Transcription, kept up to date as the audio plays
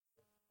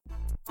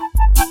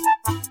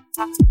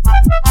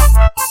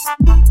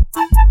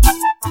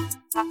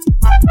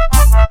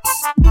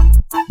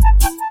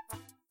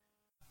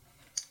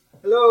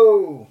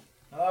Hello.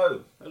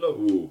 Oh,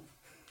 hello.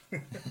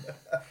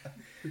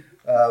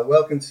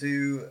 Welcome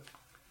to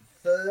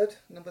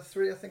number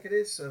 3, I think it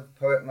is, of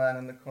Poetman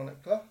and The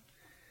Chronicler.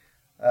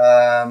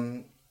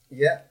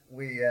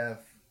 We have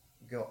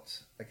got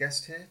a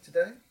guest here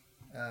today,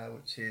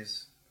 which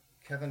is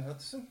Kevin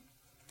Hudson,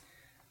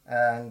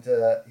 and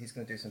he's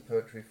going to do some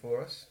poetry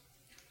for us.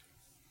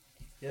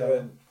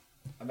 Yeah,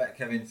 I met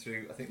Kevin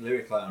through, I think,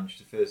 Lyric Lounge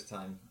the first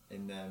time.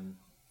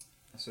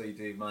 I saw you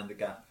do Mind the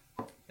Gap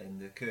in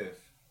the Curve.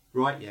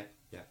 Right, yeah.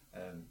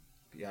 I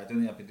don't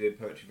think I've been doing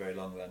poetry very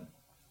long then.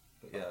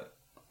 But yeah.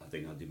 I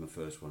think I did my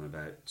first one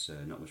about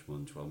not much more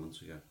than 12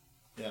 months ago.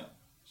 Yeah.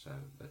 So,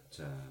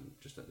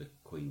 just at the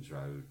Queen's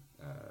Road,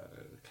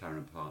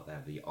 Clarendon Park, they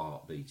have the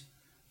Art Beat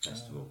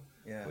Festival,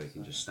 where you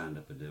can just stand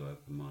up and do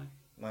open mic.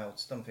 My old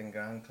stumping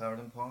ground,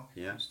 Clarendon Park.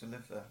 Yeah. Used to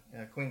live there.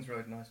 Yeah, Queen's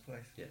Road, nice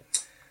place. Yeah.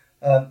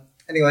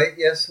 Anyway,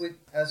 yes,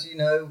 as you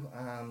know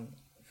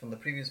from the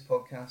previous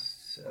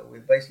podcasts, we're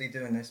basically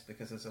doing this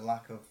because there's a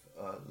lack of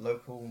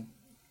local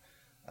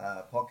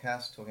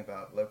podcasts talking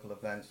about local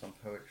events on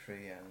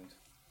poetry and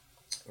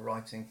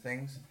writing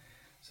things.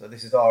 So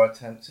this is our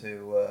attempt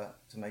to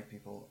make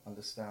people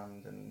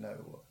understand and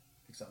know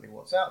exactly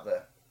what's out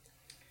there.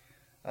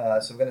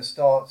 So we're going to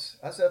start,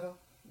 as ever,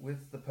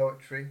 with the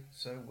poetry.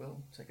 So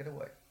we'll take it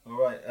away. All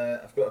right.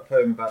 I've got a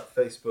poem about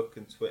Facebook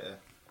and Twitter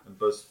and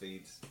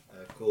BuzzFeed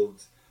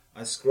called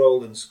 "I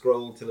Scroll and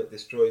Scroll Till It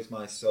Destroys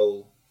My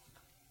Soul."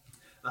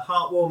 A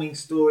heartwarming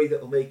story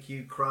that will make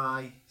you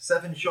cry.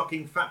 7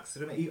 shocking facts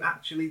that'll make you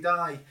actually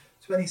die.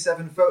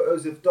 27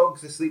 photos of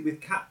dogs asleep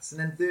with cats, and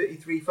then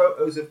 33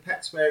 photos of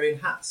pets wearing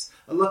hats.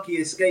 A lucky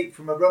escape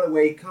from a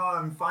runaway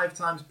car, and 5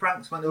 times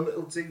pranks went a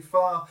little too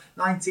far.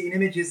 19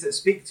 images that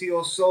speak to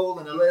your soul,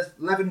 and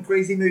 11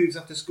 crazy moves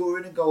after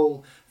scoring a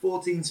goal.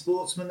 14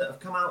 sportsmen that have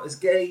come out as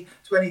gay.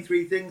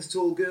 23 things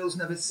tall girls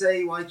never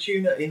say. Why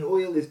tuna in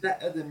oil is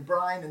better than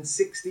brine. And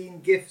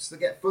 16 gifts that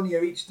get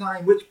funnier each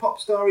time. Which pop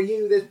star are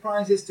you? There's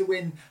prizes to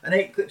win. And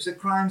 8 clips of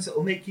crimes that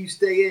will make you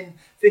stay in.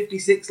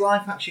 56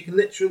 life hacks you can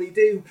literally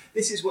do.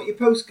 This is what your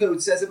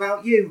postcode says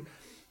about you.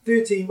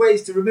 13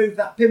 ways to remove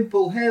that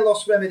pimple. Hair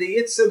loss remedy.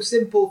 It's so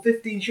simple.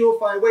 15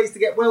 surefire ways to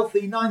get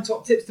wealthy. 9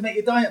 top tips to make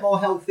your diet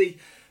more healthy.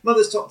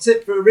 Mother's top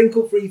tip for a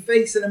wrinkle-free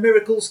face and a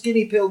miracle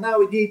skinny pill now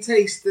with new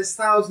taste. There's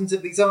thousands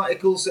of these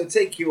articles, so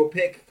take your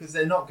pick, because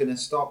they're not going to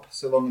stop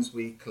so long as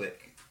we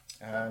click.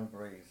 And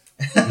breathe.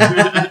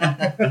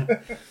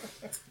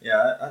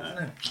 Yeah, I don't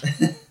know.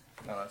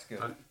 No, that's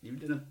good. You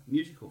did a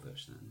musical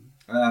version, haven't you?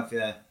 I have,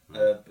 yeah.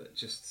 But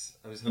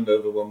I was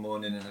hungover one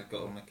morning and I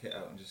got all my kit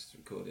out and just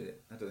recorded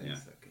it. I don't think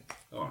it's that good.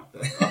 All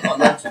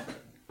right.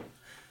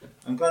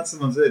 I'm glad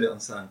someone's heard it on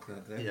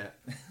SoundCloud, though. Yeah.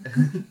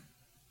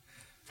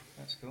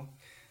 That's cool.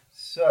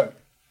 So,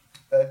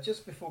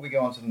 just before we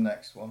go on to the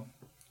next one,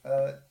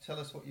 tell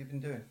us what you've been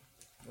doing.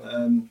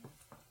 I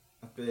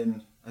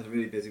had a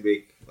really busy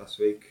week last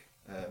week.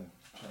 Trying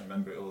to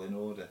remember it all in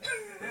order.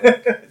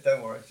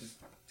 Don't worry, just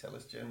tell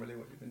us generally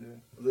what you've been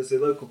doing. Well, there's a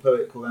local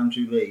poet called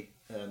Andrew Lee,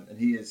 and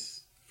he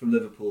is from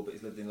Liverpool, but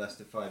he's lived in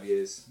Leicester 5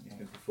 years. He's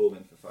been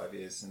performing for 5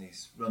 years, and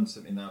he's run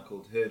something now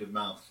called Word of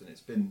Mouth, and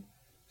it's been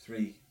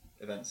 3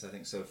 events, I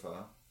think, so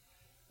far.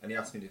 And he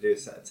asked me to do a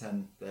set of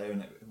 10 there,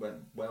 and it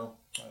went well.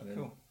 Oh,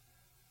 cool.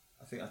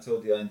 I think I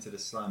told you I entered a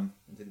slam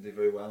and didn't do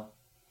very well.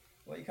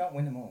 Well, you can't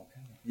win them all,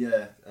 can you?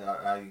 Yeah,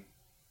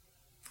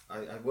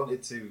 I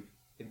wanted to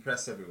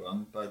impress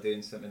everyone by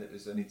doing something that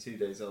was only 2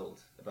 days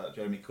old about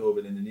Jeremy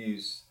Corbyn in the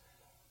news.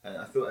 And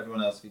I thought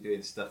everyone else would be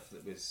doing stuff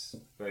that was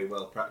very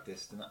well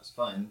practiced, and that's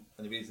fine.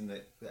 And the reason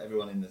that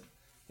everyone in the...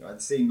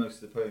 I'd seen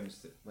most of the poems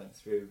that went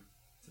through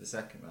to the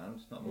second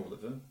round, not all of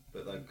them,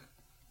 but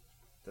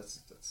that's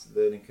the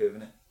learning curve,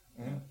 isn't it?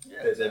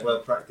 Yeah, they're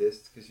well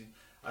practiced, because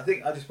I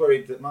think I just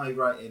worried that my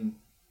writing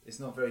is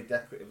not very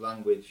decorative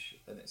language,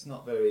 and it's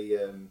not very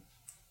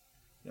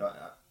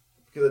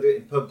because I do it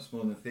in pubs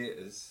more than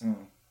theatres.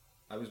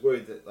 I was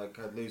worried that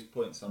I'd lose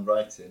points on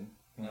writing,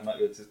 and I might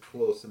be able to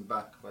claw some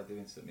back by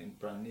doing something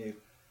brand new.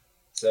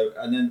 So,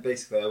 and then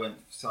basically I went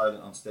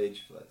silent on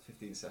stage for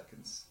 15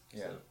 seconds.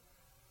 Yeah, so it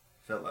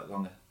felt like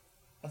longer.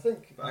 But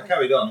I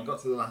carried on and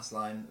got to the last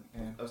line.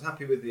 Yeah. I was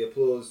happy with the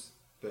applause,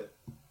 but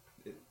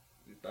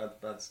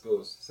bad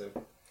scores. So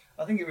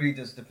I think it really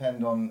does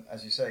depend on,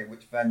 as you say,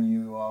 which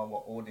venue you are,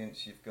 what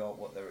audience you've got,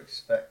 what they're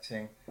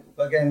expecting.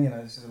 But again,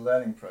 this is a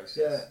learning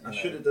process. Yeah, I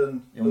should have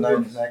done. You'll know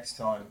next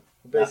time.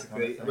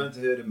 Basically, I went to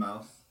Heroin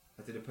Mouth.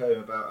 I did a poem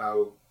about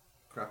how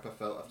crap I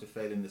felt after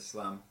failing the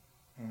slam,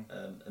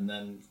 and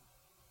then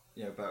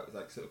about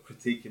sort of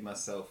critiquing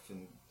myself,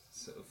 and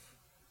sort of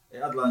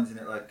it had lines in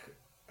it like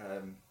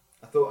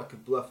I thought I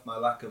could bluff my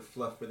lack of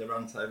fluff with a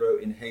rant I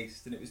wrote in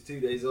haste, and it was 2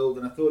 days old,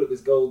 and I thought it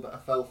was gold, but I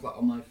fell flat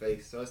on my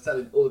face. So I was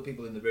telling all the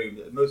people in the room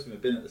that most of them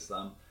had been at the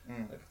slam. I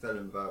could tell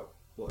them about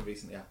what had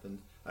recently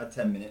happened. I had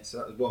 10 minutes, so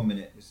that was 1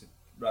 minute, just a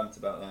rant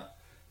about that.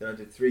 Then I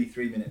did 3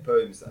 3-minute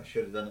poems that I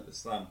should have done at the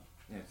slam.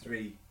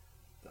 3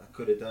 that I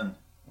could have done.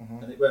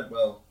 and it went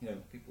well. You know,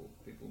 people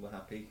were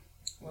happy.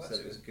 Well, Said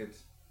it was good.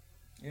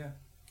 Yeah.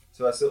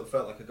 So I sort of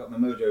felt like I got my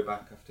mojo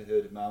back after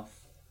Herd of Mouth.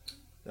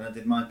 Then I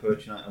did my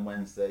poetry night on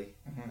Wednesday,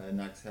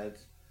 Nag's Head.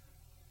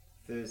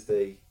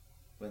 Thursday,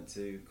 went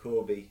to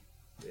Corby.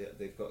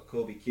 They've got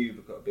Corby Cube.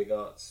 Have got a big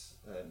arts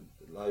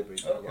library.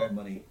 Got a lot of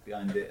money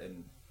behind it,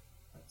 and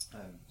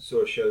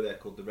saw a show there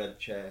called The Red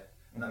Chair,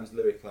 and that was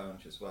Lyric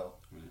Lounge as well.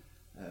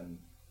 Right.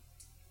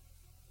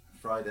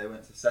 Friday, I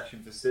went to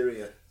Session for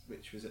Syria,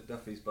 which was at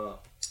Duffy's Bar,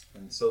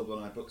 and sold one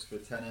of my books for a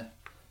tenner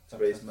to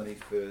raise money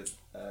for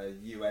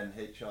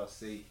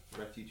UNHRC,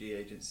 refugee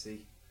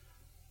agency.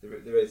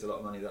 They raised a lot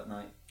of money that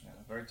night. Yeah,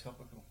 very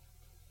topical.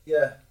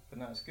 Yeah, but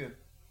no, it's good.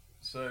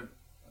 So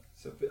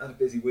I had a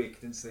busy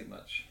week. Didn't sleep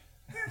much.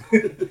 So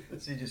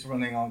you're just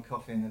running on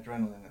coffee and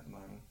adrenaline at the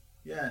moment.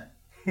 Yeah.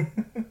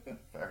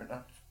 Fair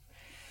enough.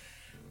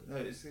 No,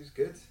 it's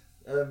good.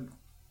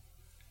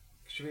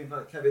 Should we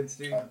invite Kevin to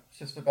do? I was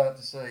just about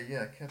to say,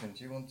 yeah, Kevin,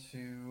 do you want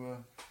to?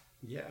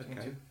 Yeah,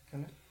 okay.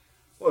 Come in?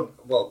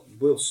 Well,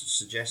 Will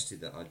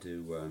suggested that I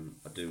do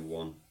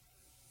one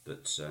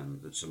that's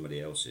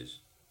somebody else's,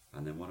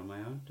 and then one of my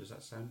own. Does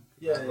that sound?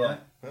 Yeah, yeah.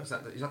 Is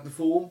that the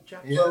form,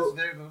 chaps? Yeah, Well,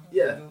 very good.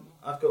 Yeah,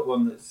 I've got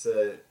one that's.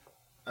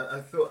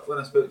 I thought when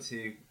I spoke to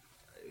you,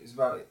 it was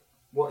about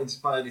what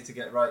inspired you to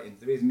get writing.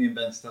 The reason me and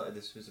Ben started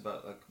this was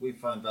about like we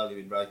find value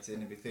in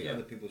writing, and we think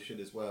other people should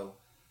as well,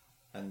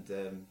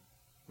 and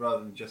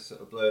rather than just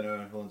sort of blowing our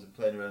own horns and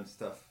playing our own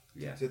stuff.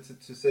 Yeah.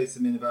 To say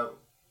something about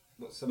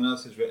what someone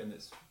else has written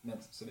that's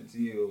meant something to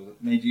you or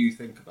made you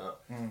think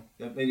about,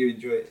 made you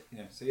enjoy it. You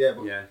know. So yeah,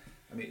 but Yeah.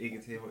 I'm eager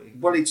to hear what you.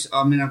 Well, it's.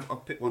 I mean, I've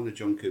picked one of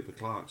John Cooper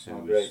Clarke's, who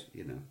was, great.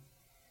 you know,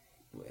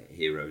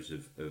 heroes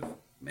of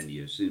many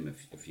years. Seen him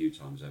a few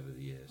times over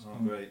the years. Oh,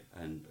 great.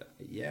 And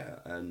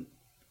and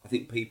I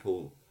think the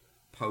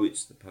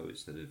poets that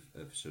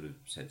have sort of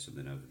said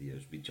something over the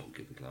years would be John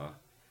Cooper Clarke,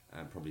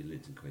 probably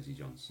Linton Kwesi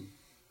Johnson.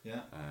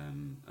 Yeah.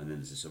 And then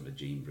there's a sort of a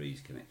Gene Breeze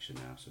connection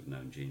now. Sort of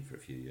known Gene for a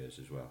few years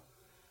as well,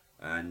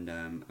 and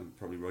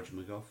probably Roger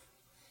McGough.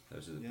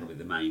 Those are probably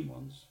the main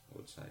ones I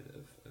would say that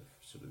have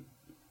sort of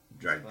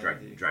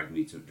drag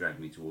me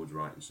towards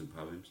writing some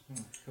poems.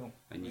 Cool.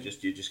 And you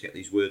just get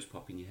these words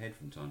pop in your head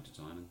from time to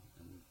time,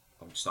 and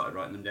I've started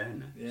writing them down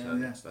now.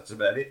 Yeah, so that's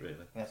about it really.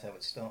 That's how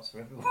it starts for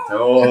everyone.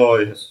 Oh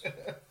yes.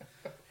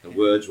 The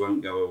words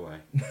won't go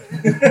away.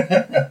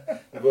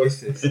 The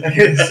voices.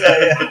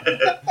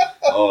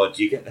 Oh,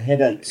 do you get the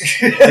headaches?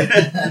 So,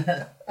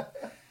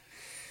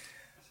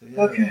 yeah,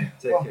 Okay.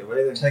 Take it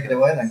away then. Take it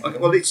away then. Okay,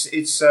 well,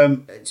 it's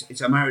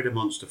I Married a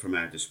Monster from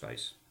Outer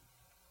Space,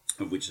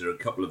 of which there are a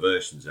couple of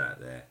versions out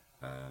there.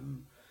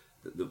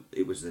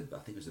 It was I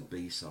think it was a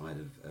B-side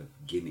of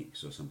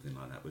Gimmicks or something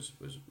like that was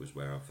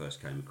where I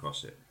first came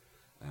across it.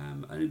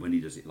 And when he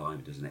does it live,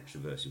 he does an extra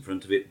verse in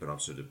front of it, but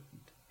I've sort of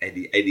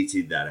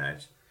edited that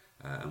out,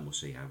 and we'll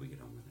see how we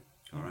get on with it.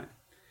 All right.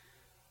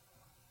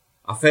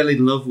 I fell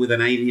in love with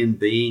an alien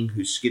being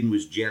whose skin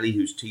was jelly,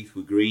 whose teeth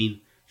were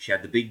green. She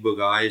had the big bug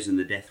eyes and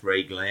the death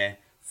ray glare,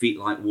 feet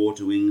like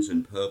water wings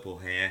and purple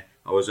hair.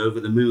 I was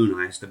over the moon,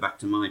 I asked her back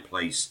to my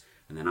place,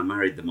 and then I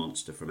married the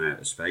monster from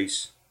outer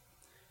space.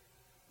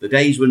 The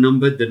days were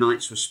numbered, the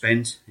nights were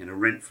spent in a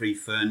rent-free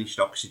furnished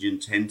oxygen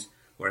tent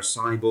where a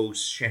cyborg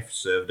chef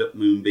served up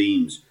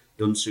moonbeams,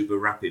 done super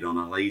rapid on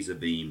a laser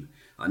beam.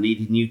 I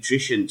needed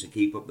nutrition to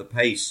keep up the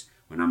pace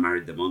when I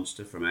married the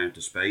monster from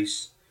outer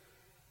space.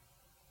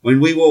 When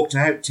we walked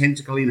out,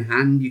 tentacle in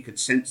hand, you could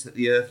sense that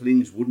the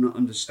earthlings would not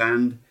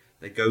understand.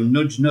 They'd go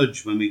nudge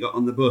nudge when we got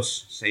on the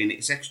bus, saying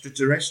it's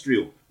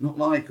extraterrestrial, not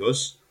like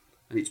us,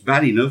 and it's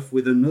bad enough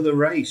with another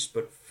race,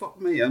 but fuck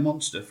me, a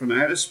monster from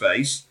outer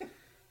space.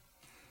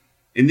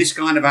 In this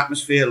kind of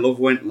atmosphere, love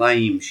went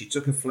lame. She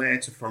took a flare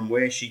to from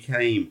where she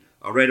came.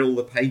 I read all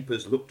the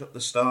papers, looked up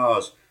the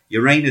stars.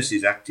 Uranus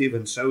is active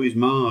and so is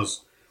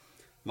Mars.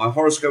 My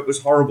horoscope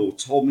was horrible,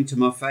 told me to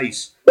my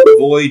face,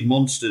 avoid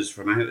monsters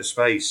from outer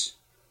space.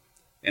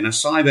 In a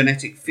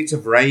cybernetic fit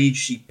of rage,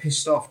 she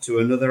pissed off to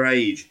another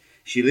age.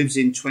 She lives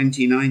in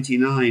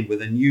 2099 with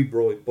a new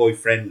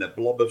boyfriend, a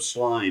blob of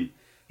slime.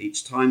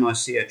 Each time I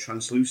see a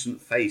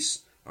translucent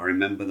face, I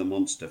remember the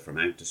monster from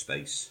outer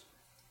space.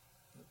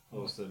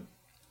 Awesome.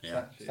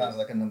 Yeah. Sounds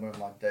like a number of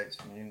my dates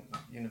from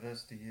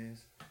university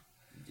years.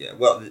 Yeah,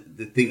 well,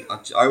 the thing,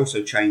 I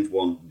also changed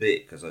one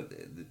bit, because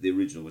the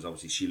original was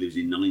obviously she lives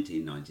in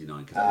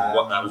 1999,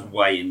 because that was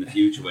way in the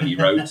future when he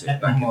wrote it,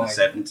 back in the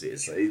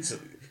 70s.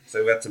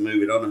 So we had to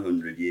move it on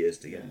 100 years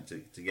to get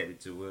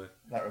it to work.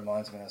 That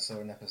reminds me, I saw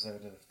an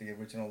episode of the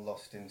original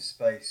Lost in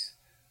Space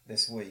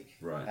this week,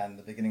 right? And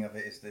the beginning of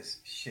it is this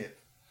ship,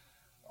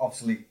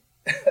 obviously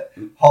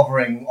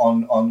hovering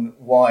on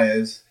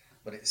wires,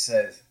 but it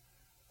says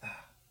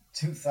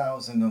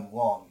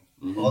 2001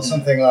 or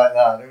something like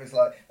that. It was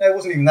like, no, it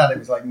wasn't even that. It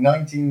was like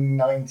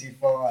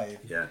 1995.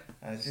 Yeah,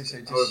 and it just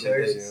shows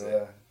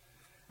you.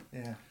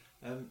 Yeah.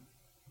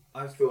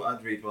 I thought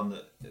I'd read one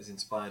that has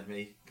inspired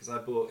me because I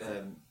bought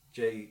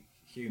Jay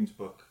Hume's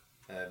book,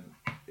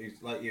 who's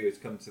like you, has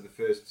come to the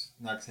first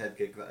Nag's Head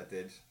gig that I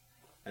did,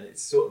 and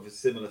it's sort of a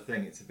similar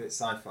thing. It's a bit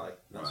sci-fi.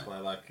 That's Right. why I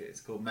like it.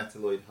 It's called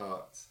Metalloid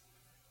Heart.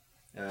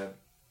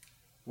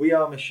 We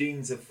are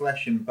machines of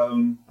flesh and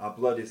bone. Our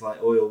blood is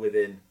like oil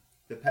within.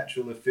 The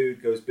petrol of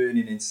food goes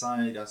burning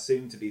inside our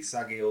soon-to-be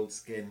saggy old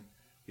skin.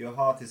 Your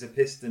heart is a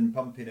piston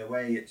pumping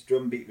away, its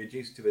drumbeat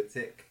reduced to a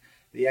tick.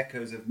 The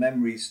echoes of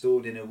memories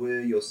stored in a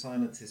whir, your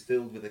silence is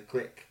filled with a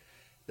click.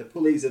 The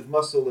pulleys of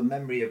muscle and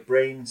memory of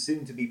brain,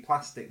 soon to be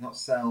plastic, not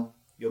cell.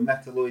 Your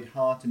metalloid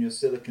heart and your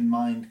silicon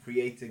mind,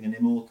 creating an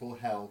immortal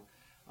hell.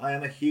 I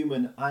am a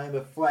human, I am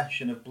of flesh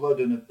and of blood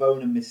and of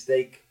bone and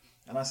mistake,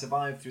 and I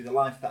survive through the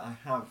life that I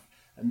have,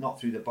 and not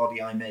through the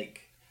body I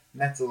make.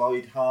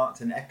 Metalloid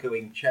heart and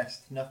echoing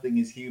chest, nothing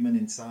is human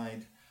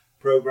inside.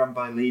 Programmed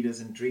by leaders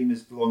and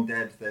dreamers long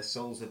dead, their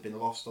souls have been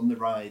lost on the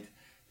ride.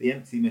 The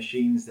empty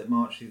machines that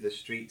march through the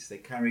streets, they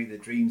carry the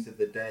dreams of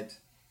the dead.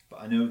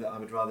 But I know that I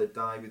would rather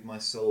die with my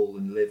soul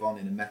than live on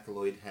in a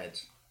metalloid head.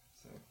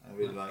 So I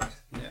really liked.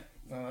 Yeah.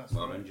 No, that's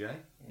Well done, Jay.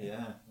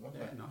 Yeah. lovely.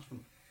 Yeah, nice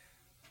one.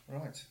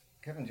 Right,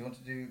 Kevin, do you want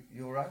to do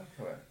your own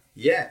poem?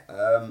 Yeah,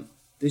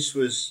 this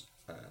was.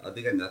 I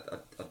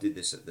did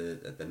this at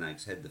the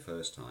Nag's Head the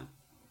first time,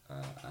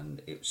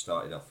 and it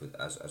started off with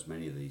as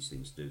many of these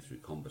things do through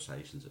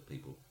conversations that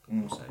people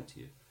will say to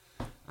you,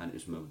 and it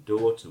was my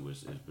daughter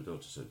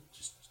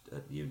just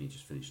at uni,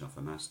 just finishing off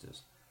her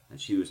masters,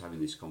 and she was having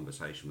this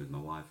conversation with my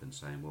wife and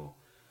saying, well,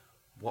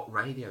 what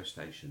radio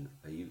station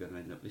are you going to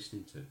end up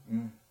listening to?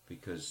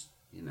 Because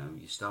you know,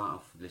 you start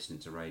off listening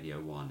to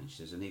Radio 1, and she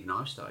says, and even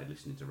I've started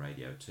listening to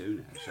Radio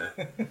 2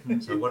 now,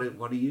 so what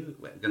are you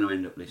going to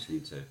end up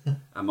listening to?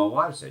 And my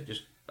wife said,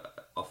 just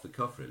off the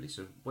cuff really,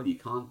 so, well, you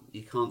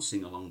can't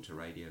sing along to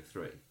Radio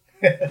 3.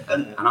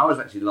 and I was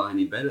actually lying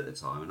in bed at the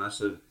time, and I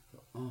said,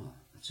 oh,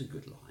 that's a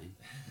good line.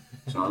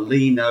 So I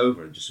leaned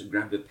over and just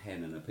grabbed a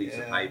pen and a piece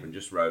of paper and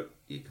just wrote,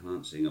 you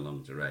can't sing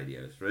along to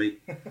Radio 3,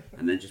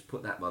 and then just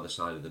put that by the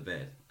side of the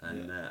bed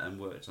and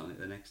worked on it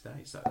the next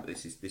day. So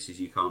this is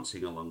you can't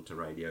sing along to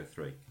Radio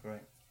 3. Great.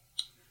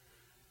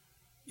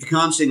 You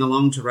can't sing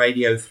along to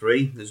Radio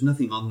 3. There's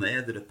nothing on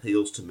there that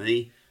appeals to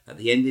me. At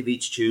the end of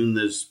each tune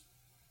there's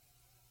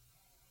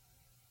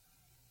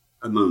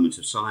a moment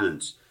of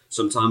silence.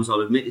 Sometimes I'll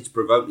admit it's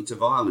provoked me to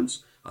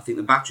violence. I think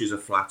the batteries are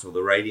flat or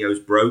the radio's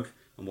broke,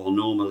 and while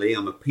normally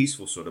I'm a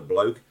peaceful sort of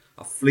bloke,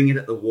 I fling it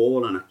at the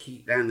wall and I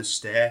kick down the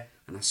stair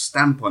and I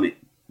stamp on it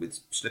with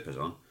slippers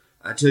on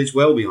till it's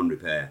well beyond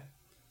repair.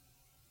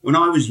 When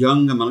I was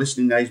young and my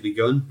listening days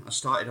begun, I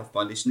started off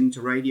by listening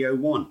to Radio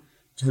 1,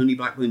 Tony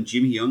Blackburn,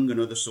 Jimmy Young and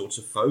other sorts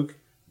of folk.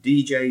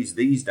 DJs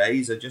these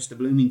days are just a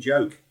blooming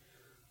joke.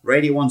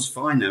 Radio 1's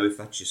fine now if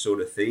that's your sort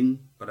of thing,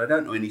 but I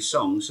don't know any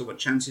songs, so what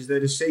chance is there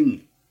to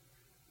sing?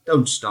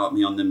 Don't start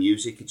me on the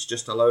music, it's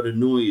just a load of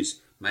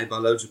noise, made by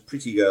loads of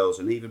pretty girls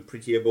and even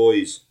prettier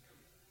boys.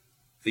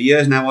 For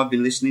years now I've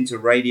been listening to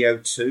Radio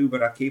 2,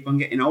 but I keep on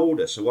getting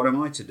older, so what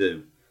am I to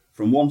do?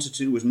 From 1 to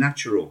 2 was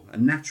natural, a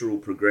natural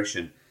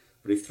progression,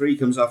 but if 3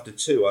 comes after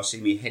 2, I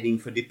see me heading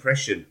for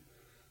depression.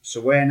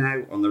 So where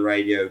now on the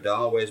radio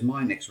dial, where's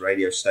my next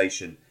radio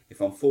station?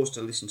 If I'm forced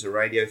to listen to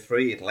Radio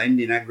 3, it'll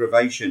end in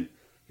aggravation.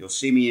 You'll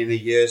see me in a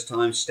year's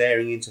time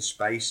staring into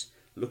space,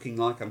 looking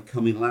like I'm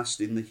coming last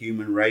in the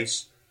human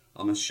race.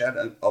 I'll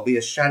be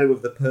a shadow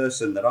of the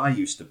person that I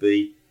used to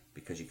be,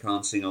 because you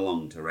can't sing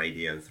along to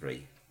Radio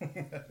 3.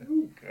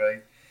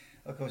 Great.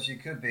 Of course, you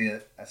could be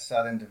a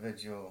sad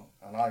individual,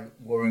 and I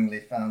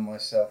worryingly found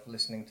myself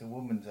listening to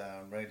Woman's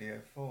Hour on Radio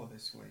 4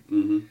 this week.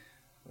 Mm-hmm.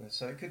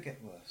 So it could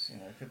get worse,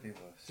 it could be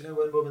worse. Do you know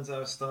when Woman's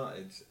Hour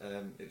started?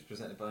 It was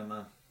presented by a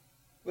man.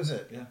 Was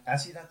it? Yeah.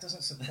 Actually, that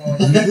doesn't surprise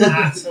me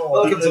at all.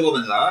 Welcome to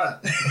Woman's Hour.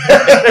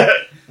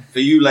 For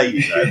you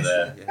ladies out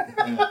there.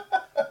 Yeah.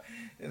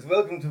 Yes,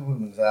 welcome to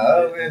Woman's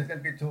Hour. We're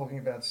going to be talking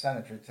about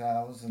sanitary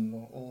towels and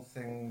all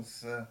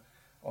things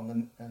on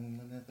the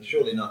Netherlands.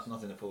 Surely not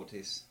in the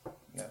 40s.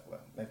 No, well,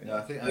 maybe No,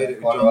 not. I think I heard it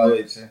with Quite John right,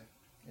 Lloyd.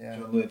 Yeah.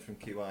 John Lloyd from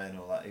QI and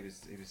all that. He was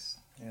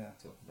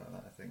talking about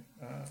that, I think.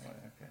 Oh,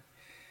 right, okay.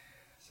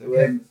 So,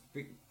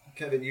 Okay.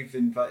 Kevin, you've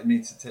invited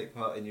me to take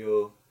part in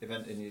your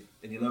event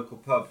in your local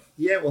pub.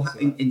 Yeah, well, So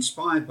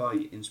inspired by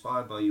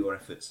your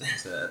efforts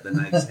at the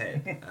Nag's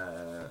Head,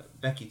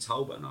 Becky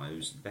Talbot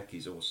and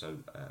Becky's also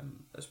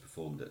has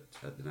performed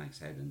at the Nag's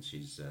Head, and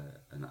she's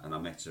and I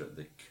met her at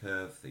the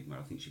Curve thing where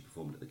I think she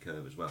performed at the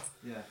Curve as well.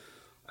 Yeah.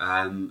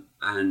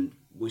 And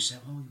we said,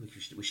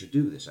 we should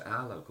do this at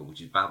our local, which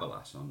is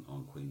Babalas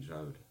on Queen's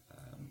Road.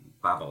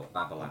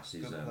 Babalas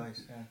is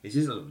place, yeah. It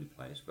is a lovely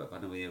place, but I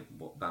don't know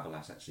what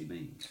Babalas actually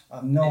means.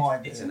 I've no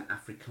idea. It's an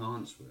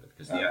Afrikaans word,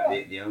 because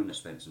the owner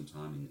spent some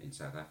time in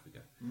South Africa.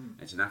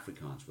 It's an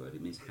Afrikaans word.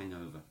 It means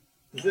hangover.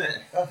 Is it?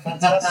 Oh,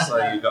 fantastic.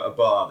 So you've got a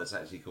bar that's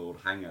actually called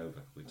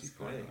Hangover, which is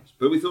quite great. nice.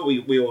 But we thought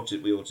we ought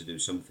to do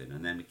something,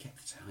 and then we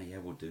kept saying, oh yeah,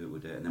 we'll do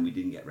it, and then we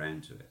didn't get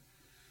round to it.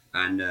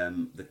 And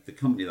the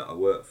company that I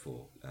work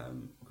for,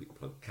 quick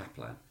plug,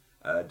 Kaplan,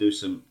 do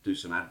some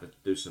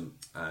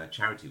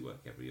charity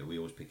work every year. We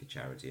always pick a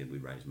charity and we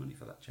raise money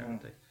for that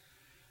charity.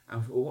 And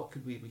we thought, what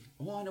could we?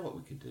 Oh, I know what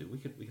we could do. We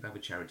could have a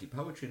charity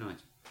poetry night.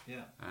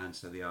 Yeah. And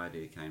so the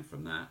idea came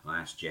from that. I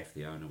asked Jeff,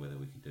 the owner, whether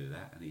we could do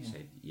that, and he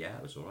said, yeah,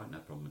 that was all right, no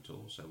problem at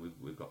all. So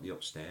we've got the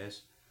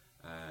upstairs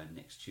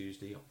next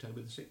Tuesday,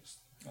 October the 6th.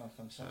 Oh,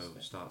 fantastic. So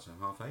it starts at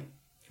 8:30.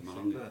 Come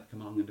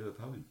along and do a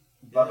poem.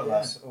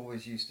 Babalas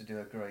always used to do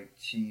a great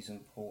cheese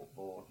and port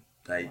board.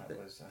 They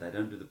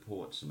don't do the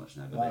port so much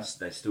now, but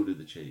they still do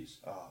the cheese.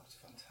 Oh, it's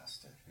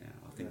fantastic. Yeah,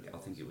 I think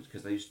it was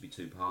because there used to be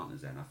 2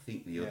 partners then. I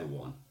think the other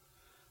one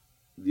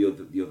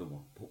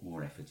put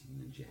more effort in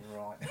than Jeff.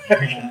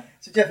 Right.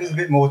 So Jeff is a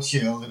bit more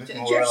chilled, a bit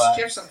more relaxed.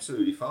 Jeff's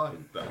absolutely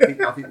fine, but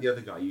I think the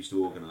other guy used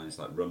to organise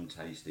like rum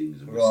tastings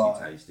and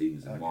whiskey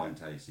tastings and wine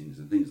tastings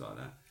and things like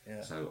that.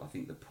 Yeah. So I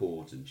think the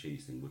port and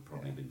cheese thing would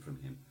probably have been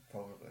from him.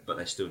 Probably. But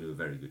they still do a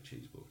very good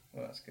cheese board.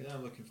 Well, that's good. Yeah,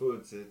 I'm looking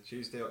forward to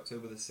Tuesday,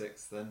 October the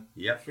 6th then.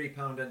 Yep.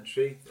 £3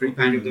 entry.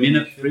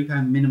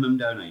 £3 minimum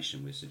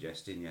donation we're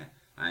suggesting, yeah.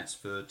 And it's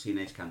for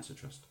Teenage Cancer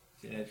Trust.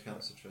 Teenage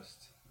Cancer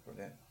Trust.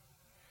 Brilliant.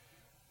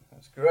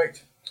 That's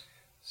great.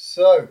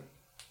 So,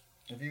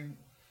 have you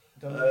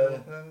done any more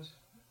poems?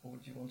 Or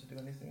would you want to do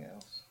anything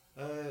else?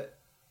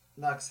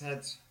 Nag's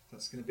Head.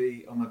 That's going to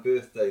be on my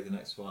birthday, the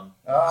next one.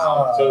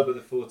 October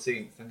the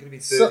 14th. I'm going to be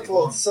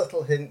 31.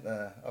 Subtle hint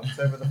there.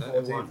 October the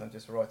 14th. I'm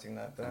just writing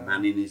that down. A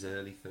man in his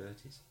early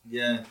 30s.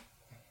 Yeah.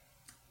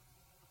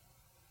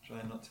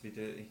 Trying not to be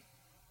dirty.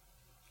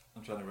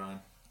 I'm trying to rhyme.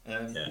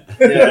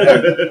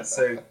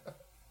 So,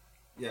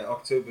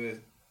 October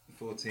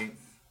 14th. I'm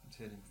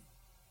turning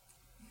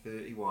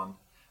 31.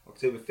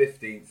 October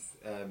 15th,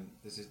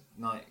 there's a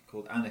night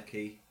called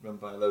Anarchy, run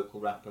by a local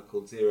rapper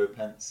called 0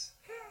 Pence.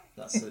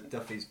 That's at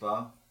Duffy's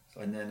Bar.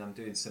 And then I'm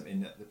doing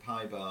something at the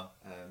Pie Bar.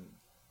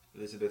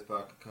 Elizabeth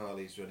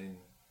Barker-Carley's running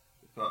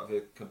part of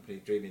a company,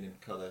 Dreaming in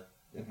Colour.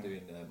 They're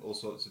doing all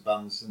sorts of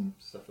bands and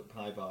stuff at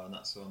Pie Bar, and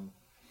that's on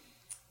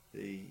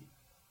the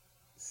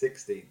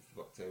 16th of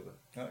October.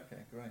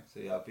 Okay, great.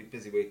 So yeah, I'll be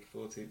busy week,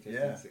 14th,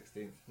 15th,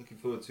 16th. Looking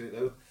forward to it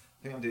though.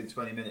 I think I'm doing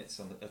 20 minutes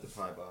at the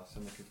Pie Bar, so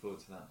I'm looking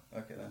forward to that.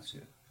 Okay, that's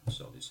good.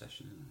 Solid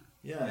session, isn't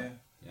it?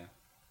 Yeah.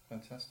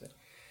 Fantastic.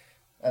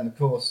 And of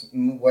course,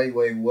 way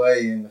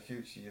in the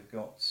future, you've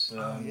got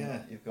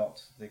you've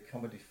got the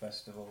comedy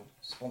festival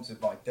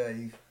sponsored by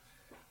Dave.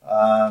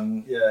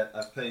 I've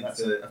paid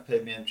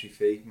my entry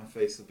fee. My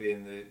face will be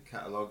in the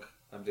catalogue.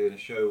 I'm doing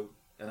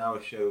an hour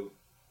show,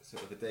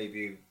 sort of a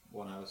debut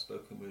 1 hour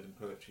spoken word and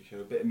poetry show.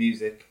 A bit of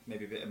music,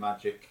 maybe a bit of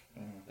magic.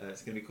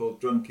 It's going to be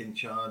called Drunk in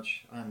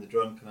Charge. I'm the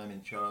drunk and I'm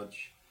in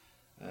charge.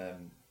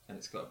 And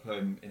it's got a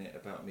poem in it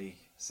about me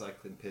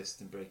cycling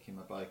pissed and breaking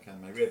my bike and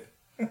my rib.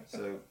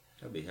 So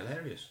that'd be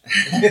hilarious.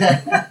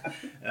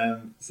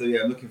 I'm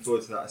looking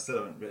forward to that. I still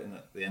haven't written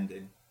the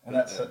ending. And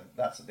that's at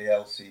the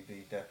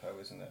LCB depot,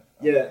 isn't it?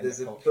 There's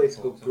a place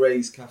called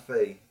Gray's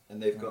Cafe,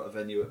 and they've got a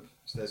venue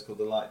upstairs called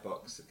the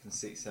Lightbox that can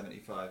seat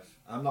 75.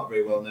 I'm not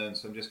very well known,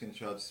 so I'm just going to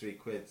charge £3.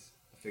 I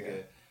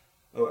figure,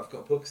 I've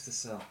got books to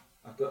sell.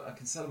 I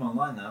can sell them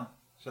online now.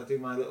 Should I do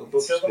my little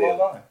book spiel? Sell them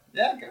online?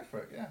 Yeah, go for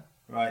it. Yeah.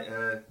 Right.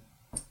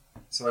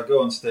 So I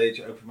go on stage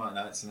at open mic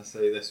nights and I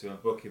say this with my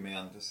book in my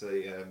hand. I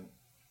say,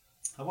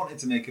 I wanted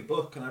to make a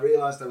book and I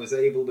realised I was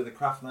able with a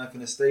craft knife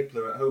and a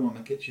stapler at home on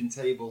my kitchen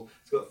table.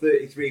 It's got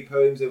 33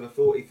 poems over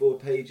 44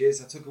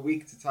 pages. I took a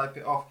week to type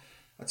it off.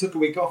 I took a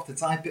week off to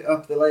type it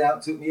up. The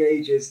layout took me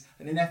ages.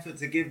 And in an effort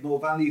to give more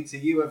value to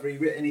you, I've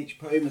rewritten each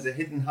poem as a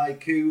hidden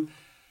haiku.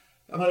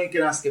 I'm only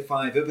going to ask a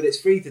 £5, but it's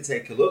free to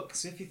take a look.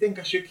 So if you think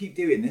I should keep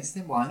doing this,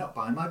 then why not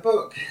buy my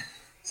book?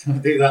 So I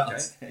do that on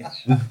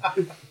stage.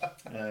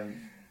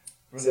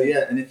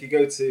 And if you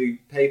go to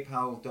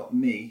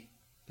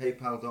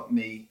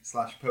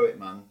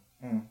paypal.me/poetman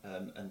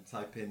and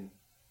type in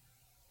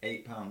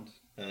 £8,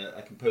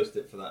 I can post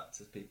it for that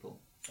to people.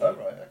 Oh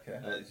right, okay.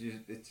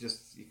 It's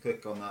just you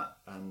click on that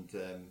and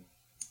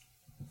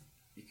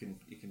you can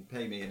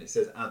pay me, and it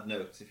says add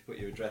notes. If you put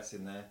your address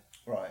in there,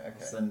 right, okay,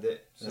 I'll send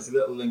it. So there's a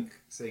little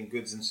link saying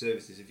goods and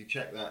services. If you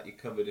check that, you're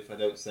covered. If I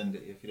don't send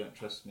it, if you don't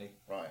trust me,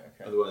 right,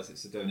 okay. Otherwise,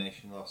 it's a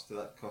donation loss. So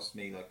that cost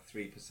me like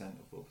 3%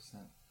 or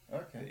 4%.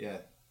 Okay. But yeah.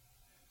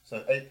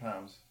 So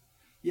 £8.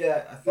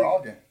 Yeah, I think.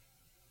 Bargain.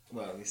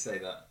 Well, you say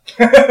that.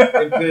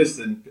 In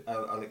person,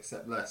 I'll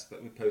accept less,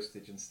 but with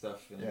postage and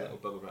stuff in a little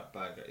bubble wrap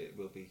bag, it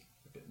will be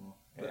a bit more.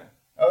 Yeah.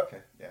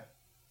 Okay. Yeah.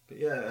 But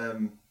yeah.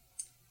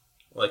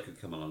 Well, I could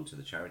come along to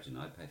the charity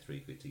night, pay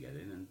 £3 to get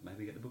in, and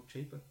maybe get the book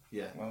cheaper.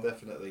 Yeah, well,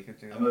 definitely.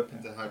 I'm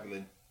open to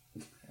haggling.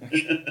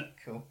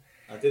 Cool.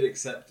 I did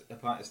accept a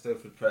pint of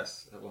Stowford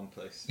Press at one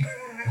place.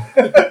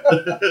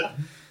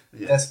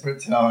 Yeah.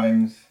 Desperate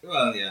times.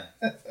 Well, yeah.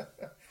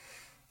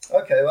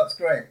 Okay, that's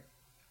great.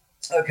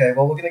 Okay,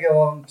 well, we're going to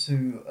go on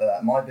to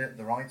my bit,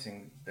 the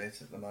writing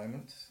bit at the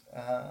moment.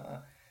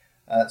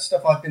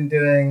 Stuff I've been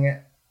doing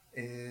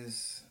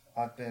is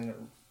I've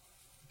been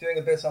doing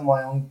a bit on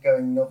my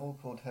ongoing novel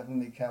called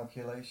Heavenly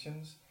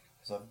Calculations,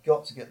 because I've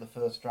got to get the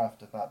first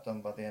draft of that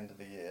done by the end of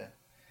the year.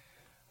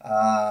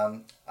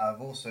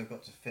 I've also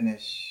got to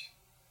finish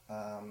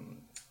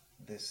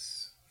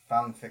this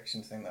fan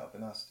fiction thing that I've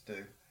been asked to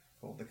do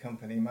called The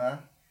Company Man,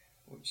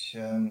 which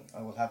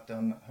I will have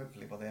done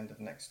hopefully by the end of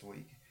next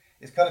week.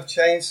 It's kind of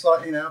changed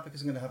slightly now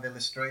because I'm going to have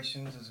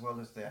illustrations as well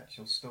as the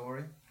actual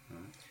story.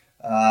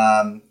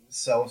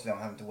 So obviously I'm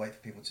having to wait for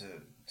people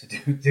to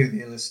do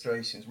the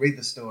illustrations, read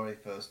the story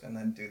first and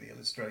then do the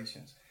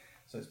illustrations.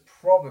 So it's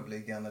probably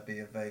going to be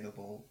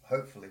available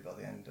hopefully by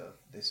the end of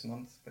this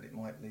month, but it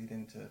might lead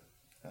into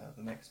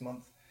the next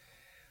month.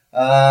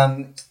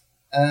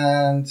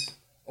 And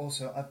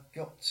also I've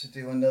got to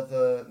do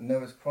another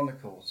Noah's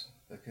Chronicles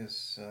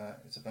because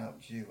it's about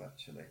Jew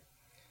actually.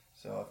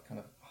 So I've kind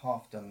of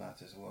half done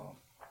that as well.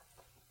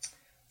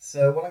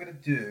 So what I'm going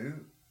to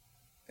do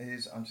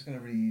is I'm just going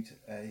to read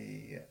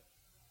a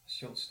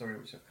short story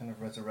which I've kind of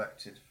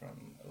resurrected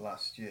from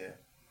last year.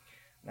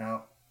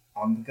 Now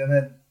I'm going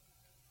to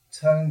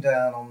tone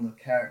down on the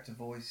character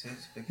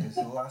voices because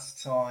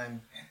last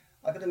time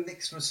I got a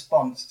mixed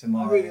response to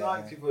my... I really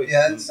liked your voice.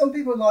 Yeah, some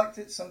people liked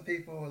it, some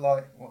people were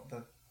like, what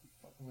the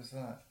fuck was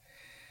that?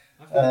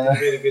 I've got a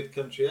really good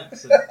country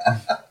accent.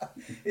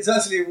 It's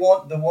actually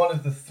one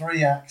of the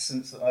 3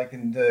 accents that I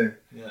can do.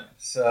 Yeah.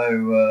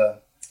 So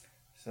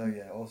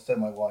yeah, also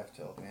my wife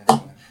told me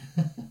anyway.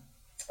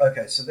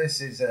 Okay, so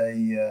this is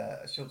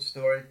a short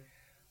story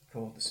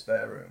called The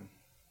Spare Room.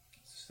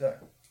 So,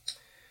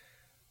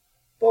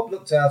 Bob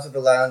looked out of the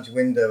lounge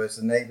window as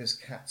the neighbour's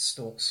cat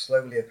stalked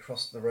slowly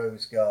across the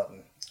rose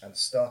garden and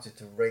started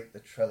to rake the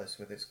trellis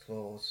with its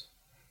claws.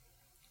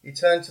 He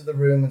turned to the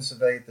room and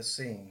surveyed the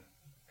scene.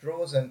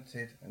 Drawers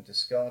emptied and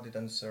discarded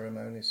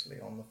unceremoniously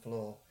on the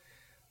floor.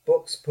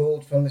 Books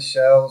pulled from the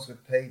shelves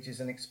with pages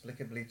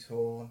inexplicably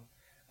torn.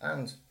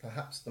 And,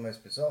 perhaps the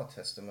most bizarre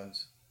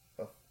testament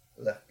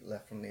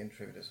left from the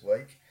intruder's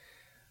wake,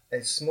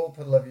 a small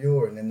puddle of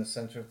urine in the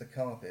centre of the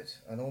carpet,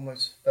 an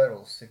almost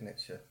feral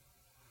signature.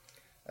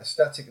 A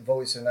static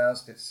voice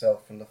announced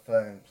itself from the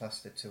phone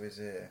plastered to his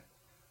ear.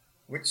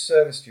 Which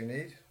service do you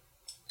need?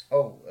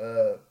 Oh,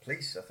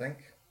 police, I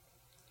think.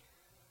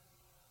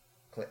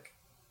 Click.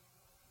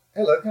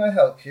 Hello, can I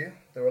help you?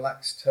 The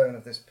relaxed tone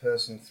of this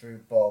person threw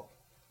Bob.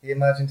 He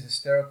imagined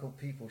hysterical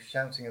people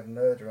shouting of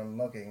murder and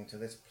mugging to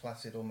this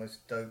placid,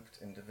 almost doped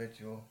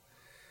individual.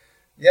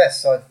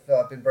 Yes,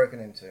 I've been broken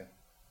into.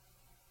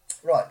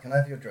 Right, can I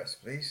have your address,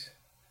 please?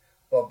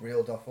 Bob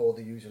reeled off all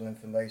the usual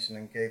information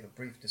and gave a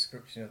brief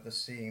description of the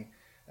scene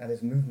and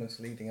his movements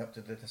leading up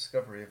to the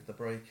discovery of the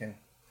break-in.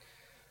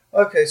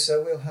 Okay,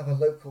 so we'll have a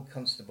local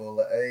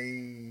constable,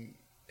 a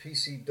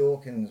PC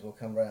Dawkins will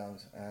come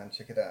round and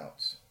check it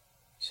out.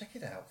 Check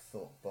it out,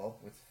 thought Bob,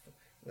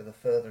 with a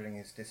furthering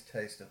his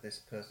distaste of this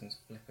person's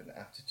flippant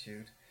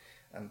attitude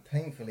and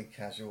painfully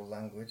casual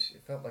language.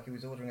 It felt like he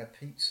was ordering a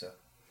pizza.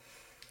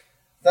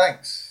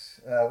 Thanks.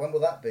 When will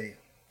that be?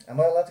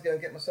 Am I allowed to go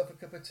and get myself a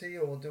cup of tea,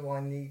 or do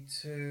I need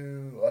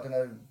to, I don't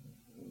know,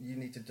 you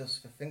need to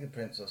dust for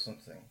fingerprints or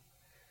something?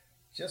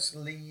 Just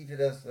leave it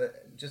as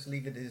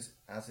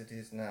it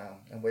is now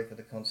and wait for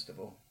the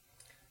constable.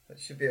 That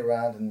should be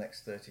around in the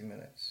next 30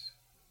 minutes.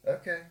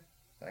 Okay,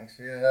 thanks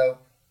for your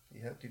help. He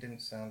hoped he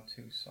didn't sound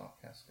too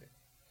sarcastic.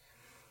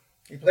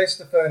 He placed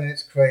the phone in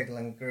its cradle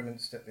and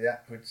grimaced at the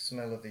acrid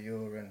smell of the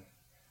urine.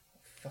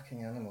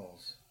 Fucking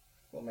animals.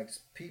 What makes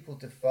people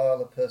defile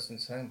a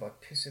person's home by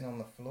pissing on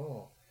the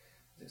floor?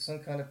 Is it some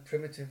kind of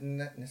primitive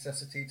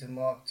necessity to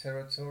mark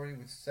territory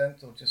with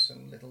scent, or just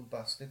some little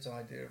bastard's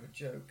idea of a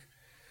joke?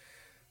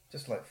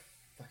 Just like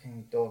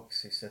fucking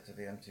dogs, he said to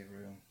the empty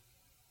room.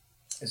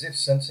 As if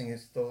sensing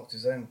his thoughts,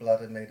 his own blood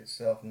had made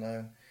itself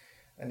known,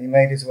 and he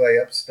made his way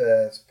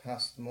upstairs,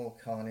 past more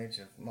carnage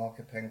of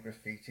marker pen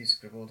graffiti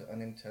scribbled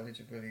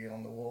unintelligibly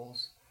on the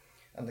walls,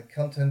 and the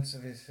contents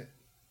of his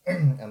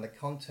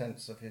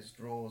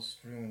drawers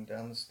strewn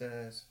down the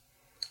stairs.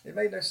 It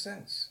made no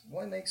sense.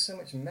 Why make so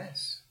much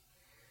mess?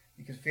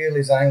 He could feel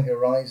the anger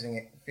rising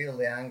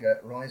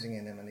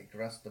in him, and he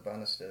grasped the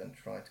banister and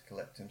tried to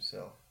collect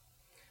himself.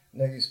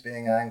 No use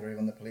being angry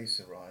when the police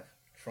arrive.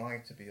 Try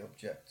to be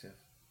objective.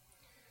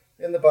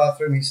 In the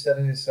bathroom, he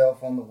steadied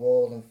himself on the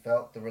wall and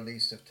felt the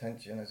release of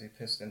tension as he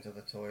pissed into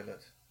the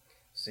toilet.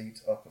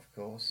 Seat up, of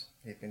course.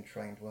 He'd been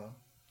trained well.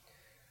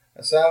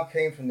 A sound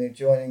came from the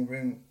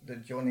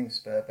adjoining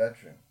spare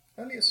bedroom.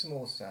 Only a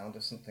small sound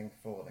of something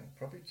falling,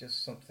 probably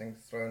just something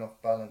thrown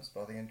off balance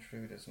by the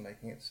intruders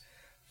making its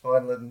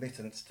final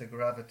admittance to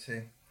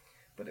gravity.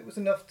 But it was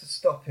enough to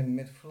stop him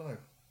mid-flow.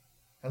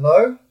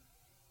 Hello?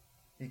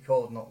 He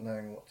called, not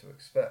knowing what to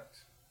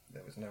expect.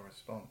 There was no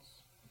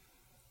response.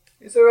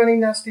 Is there any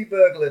nasty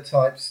burglar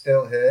types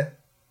still here?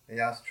 He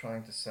asked,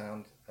 trying to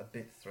sound a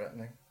bit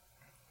threatening.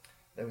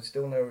 There was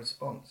still no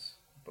response,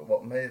 but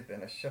what may have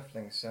been a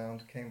shuffling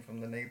sound came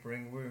from the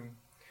neighbouring room,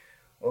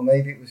 or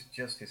maybe it was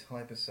just his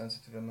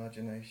hypersensitive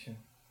imagination.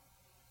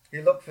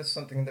 He looked for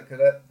something that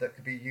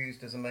could be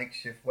used as a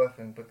makeshift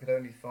weapon, but could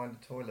only find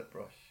a toilet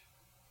brush.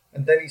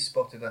 And then he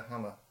spotted a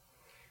hammer,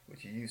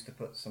 which he used to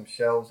put some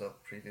shelves up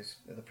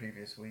the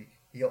previous week.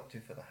 He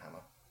opted for the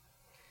hammer.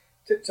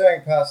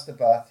 Tiptoeing past the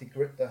bath, he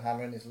gripped the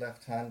hammer in his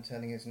left hand,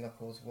 turning his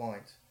knuckles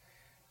white.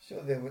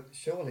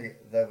 Surely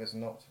there was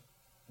not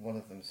one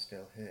of them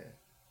still here.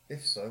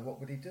 If so,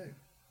 what would he do?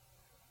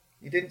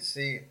 He didn't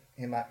see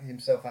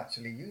himself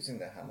actually using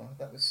the hammer.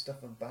 That was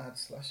stuff of bad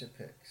slasher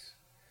picks.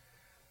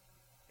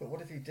 But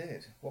what if he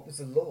did? What was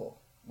the law?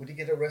 Would he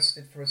get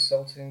arrested for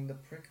assaulting the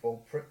prick or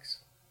pricks,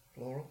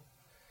 plural?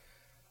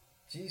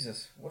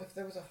 Jesus, what if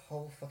there was a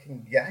whole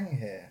fucking gang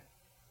here?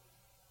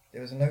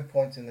 There was no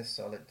point in this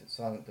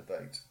silent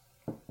debate.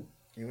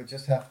 You would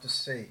just have to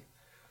see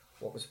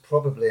what was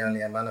probably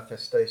only a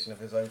manifestation of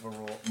his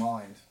overwrought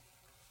mind.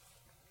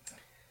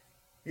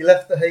 He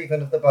left the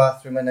haven of the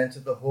bathroom and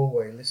entered the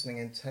hallway, listening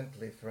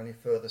intently for any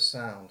further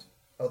sound,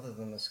 other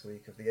than the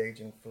squeak of the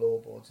aging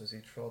floorboards as he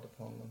trod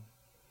upon them.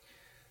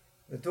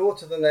 The door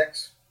to the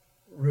next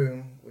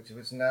room, which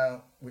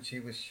he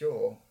was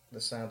sure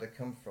the sound had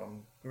come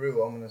from,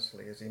 grew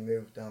ominously as he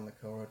moved down the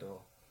corridor.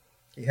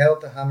 He held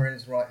the hammer in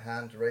his right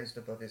hand, raised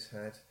above his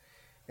head,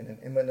 in an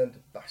imminent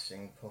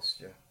bashing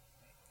posture.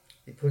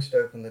 He pushed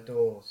open the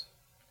doors.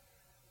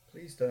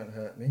 "Please don't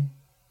hurt me,"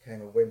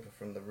 came a whimper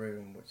from the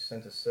room, which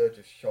sent a surge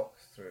of shock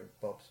through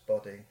Bob's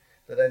body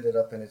that ended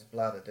up in his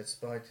bladder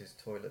despite his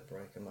toilet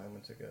break a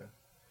moment ago.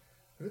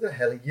 "Who the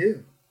hell are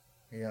you?"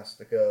 he asked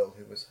the girl,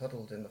 who was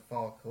huddled in the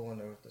far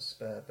corner of the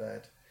spare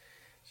bed.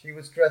 She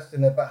was dressed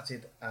in a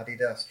battered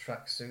Adidas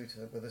tracksuit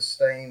with a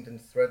stained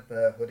and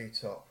threadbare hoodie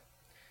top.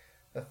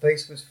 Her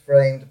face was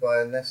framed by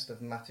a nest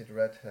of matted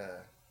red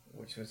hair,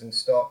 which was in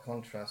stark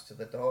contrast to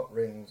the dark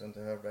rings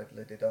under her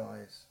red-lidded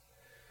eyes.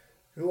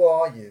 "Who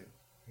are you?"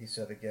 he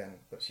said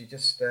again, but she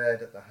just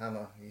stared at the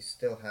hammer he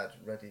still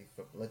had ready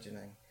for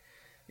bludgeoning.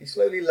 He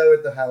slowly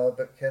lowered the hammer,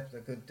 but kept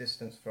a good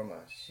distance from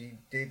her. She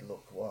did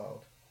look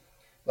wild,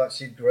 like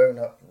she'd grown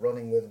up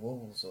running with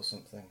wolves or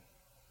something.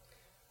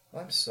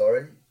 "I'm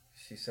sorry,"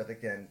 she said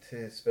again,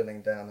 tears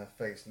spilling down her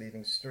face,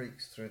 leaving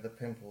streaks through the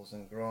pimples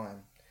and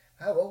grime.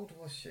 How old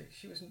was she?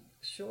 She was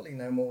surely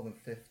no more than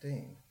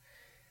 15.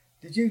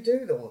 "Did you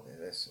do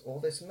all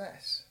this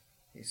mess?"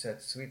 he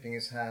said, sweeping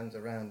his hand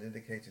around,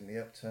 indicating the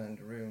upturned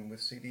room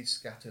with CDs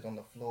scattered on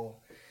the floor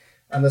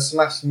and the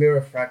smashed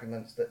mirror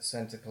fragments that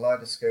sent a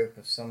kaleidoscope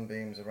of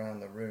sunbeams around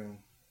the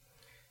room.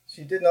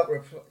 She did not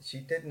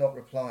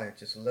reply,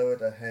 just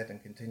lowered her head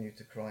and continued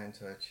to cry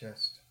into her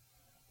chest.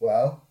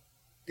 "Well,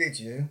 did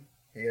you?"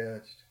 he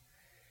urged.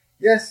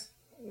 "Yes,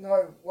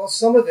 no, well,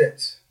 some of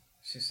it."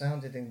 She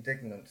sounded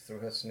indignant through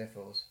her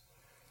sniffles,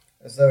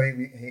 as though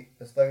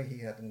he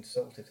had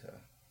insulted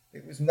her.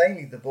 "It was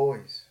mainly the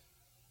boys."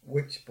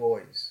 "Which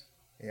boys?"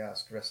 he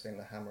asked, resting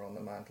the hammer on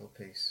the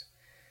mantelpiece.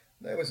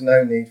 There was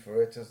no need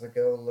for it, as the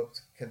girl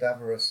looked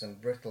cadaverous and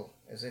brittle,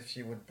 as if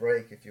she would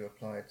break if you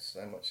applied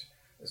so much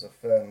as a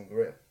firm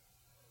grip.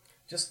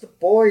 "Just the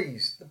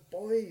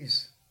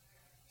boys,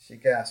 she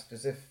gasped,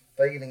 as if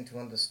failing to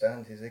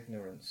understand his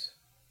ignorance.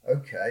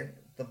 "Okay,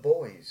 the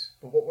boys,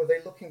 but what were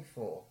they looking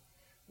for?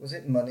 Was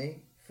it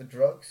money? For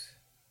drugs?"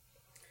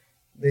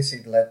 This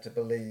he'd led to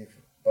believe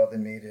by the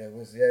media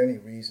was the only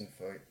reason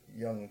for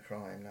young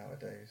crime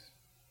nowadays.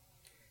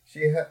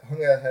 She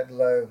hung her head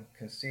low,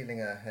 concealing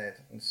her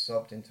head, and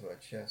sobbed into her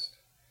chest.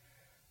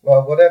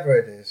 "Well, whatever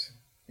it is,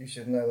 you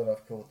should know that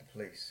I've called the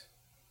police."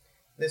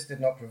 This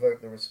did not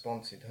provoke the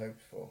response he'd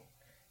hoped for.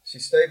 She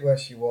stayed where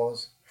she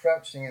was,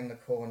 crouching in the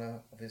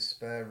corner of his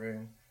spare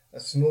room, a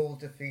small,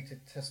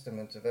 defeated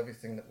testament of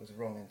everything that was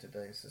wrong in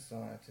today's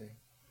society.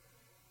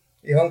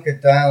 He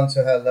hunkered down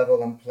to her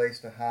level and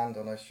placed a hand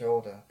on her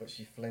shoulder, but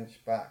she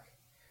flinched back.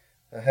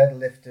 Her head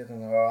lifted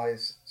and her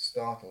eyes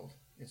startled.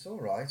 "It's all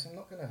right, I'm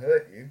not going to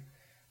hurt you.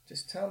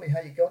 Just tell me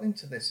how you got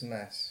into this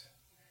mess."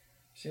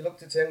 She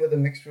looked at him with a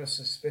mixture of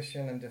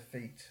suspicion and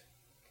defeat.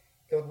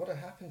 God, what had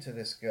happened to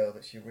this girl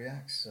that she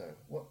reacts so?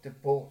 What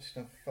debauched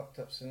and fucked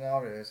up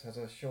scenarios has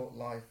her short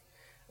life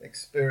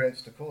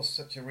experienced to cause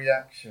such a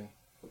reaction?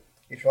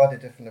 He tried a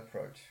different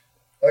approach.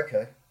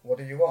 "Okay, what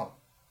do you want?"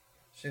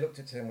 She looked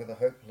at him with a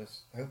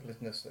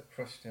hopelessness that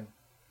crushed him,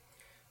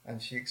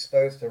 and she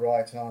exposed her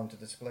right arm to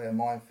display a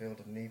minefield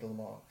of needle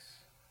marks.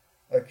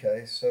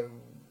 "Okay, so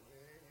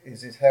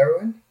is it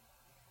heroin?"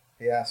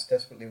 he asked,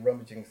 desperately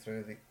rummaging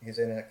through his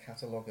inner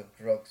catalogue of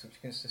drugs,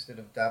 which consisted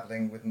of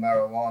dabbling with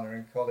marijuana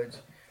in college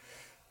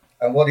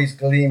and what he's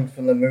gleaned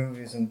from the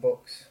movies and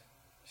books.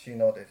 She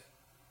nodded.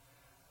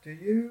 "Do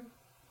you?"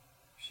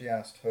 she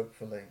asked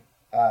hopefully.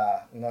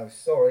 No,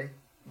 sorry.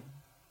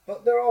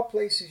 But there are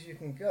places you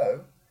can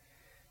go."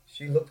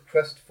 She looked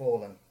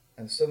crestfallen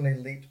and suddenly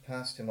leaped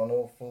past him on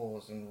all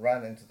fours and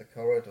ran into the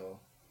corridor.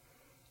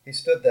 He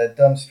stood there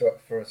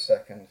dumbstruck for a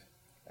second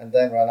and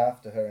then ran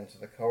after her into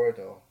the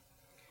corridor.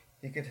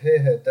 He could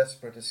hear her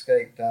desperate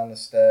escape down the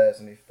stairs,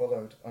 and he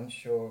followed,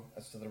 unsure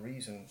as to the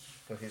reason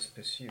for his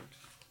pursuit.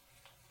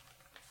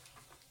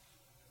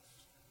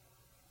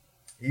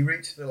 He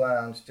reached the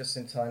lounge just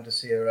in time to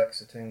see her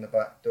exiting the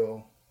back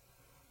door.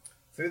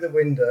 Through the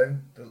window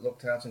that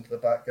looked out into the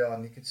back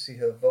garden, he could see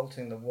her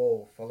vaulting the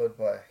wall, followed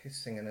by a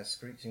hissing and a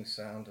screeching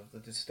sound of the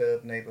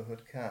disturbed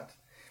neighbourhood cat.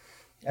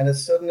 And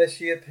as sudden as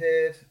she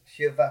appeared,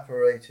 she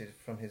evaporated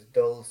from his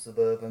dull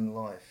suburban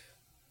life.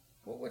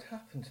 What would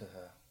happen to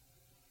her?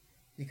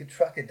 Could he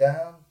track her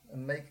down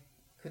and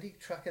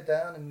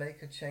make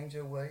her change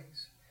her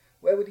ways?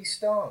 Where would he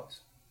start?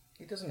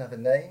 He doesn't have a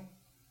name.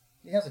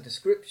 He has a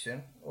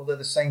description, although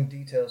the same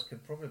details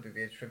could probably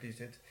be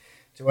attributed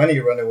to any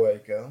runaway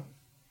girl.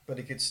 but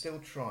he could still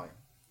try.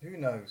 Who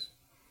knows?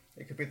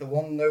 It could be the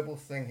one noble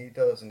thing he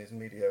does in his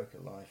mediocre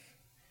life.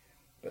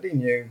 But he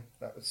knew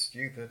that was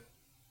stupid,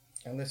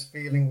 and this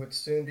feeling would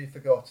soon be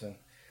forgotten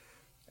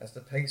as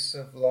the pace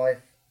of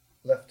life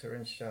left her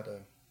in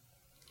shadow.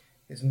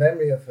 His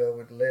memory of her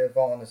would live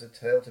on as a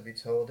tale to be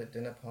told at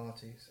dinner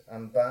parties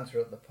and banter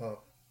at the pub.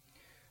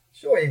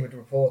 Sure, he would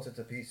report her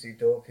to PC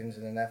Dawkins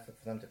in an effort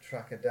for them to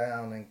track her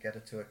down and get her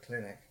to a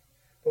clinic,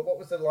 but what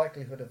was the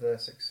likelihood of their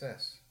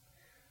success?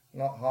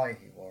 Not high,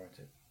 he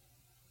warranted.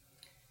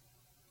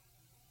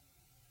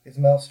 His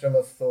maelstrom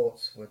of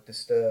thoughts were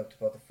disturbed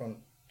by the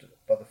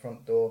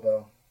front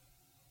doorbell.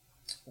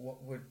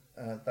 What would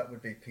that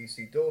would be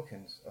PC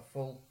Dawkins, a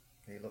full,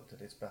 he looked at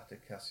his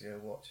battered Casio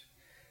watch,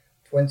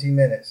 20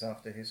 minutes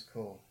after his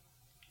call.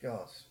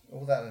 God,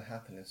 all that had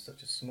happened in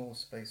such a small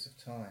space of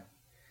time.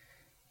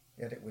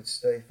 Yet it would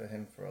stay for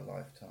him for a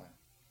lifetime.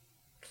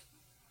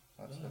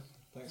 That's it.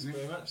 Thanks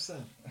very much,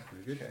 then.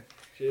 Very good. Okay.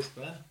 Cheers,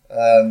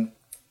 Ben.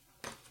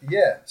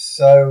 Yeah,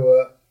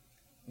 so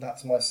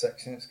that's my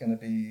section. It's going to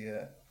be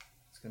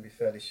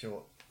fairly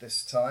short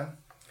this time.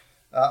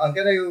 I'm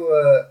going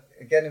to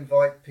again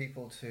invite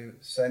people to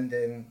send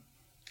in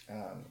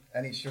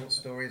any short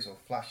stories or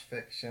flash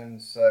fiction.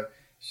 So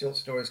short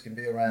stories can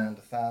be around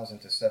 1,000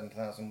 to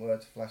 7,000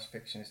 words. Flash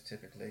fiction is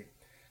typically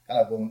kind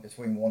of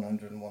between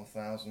 100 and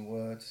 1,000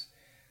 words.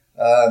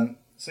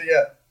 So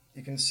yeah,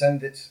 you can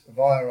send it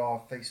via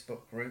our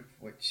Facebook group,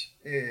 which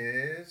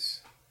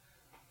is,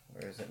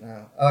 where is it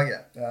now? Oh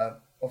yeah,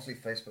 obviously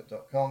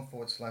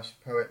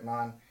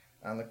facebook.com/Poetman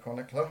and The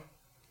Chronicler.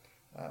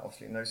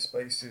 Obviously no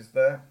spaces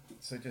there.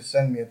 So just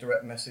send me a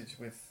direct message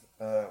with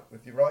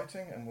your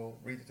writing and we'll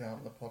read it out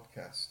on the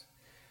podcast.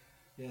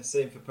 Yeah,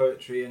 same for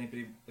poetry.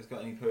 Anybody has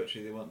got any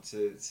poetry they want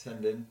to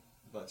send in,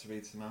 I'd like to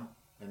read some out.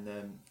 And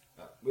then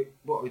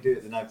what we do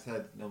at the Nag's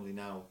Head normally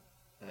now,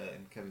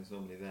 and Kevin's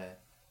normally there,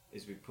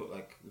 is we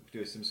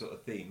do some sort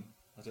of theme.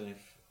 I don't know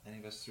if any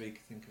of us three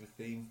can think of a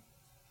theme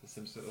for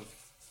some sort of.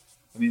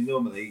 I mean,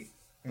 normally,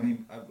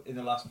 in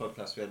the last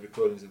podcast we had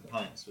recordings of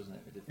pints, wasn't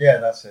it? We did. Yeah,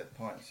 that's it.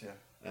 Pints, yeah.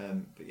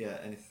 But yeah,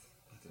 I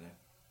don't know.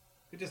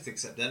 We just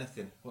accept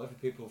anything. Whatever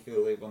people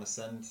feel they want to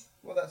send.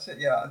 Well, that's it.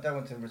 Yeah, I don't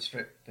want to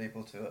restrict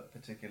people to a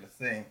particular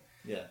theme.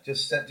 Yeah.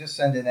 Just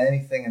send in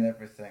anything and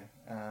everything,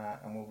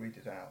 and we'll read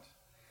it out.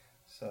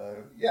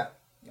 So yeah,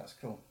 that's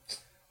cool.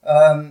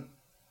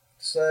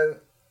 So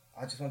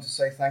I just want to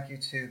say thank you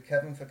to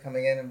Kevin for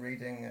coming in and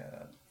reading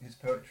his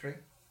poetry.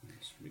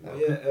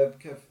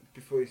 Kev,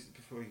 before you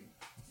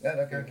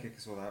kick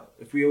us all out,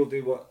 if we all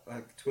do what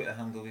Twitter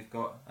handle we've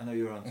got, I know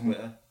you're on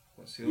Twitter.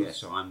 What's yours? Yeah,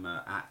 so I'm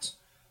at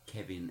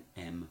Kevin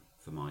M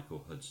for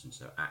Michael Hudson,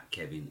 so at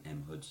Kevin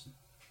M Hudson.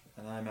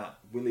 And I'm at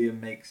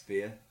William Makes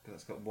Beer,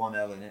 because it's got one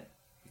L in it,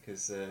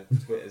 because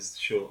Twitter's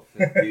short for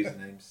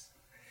usernames.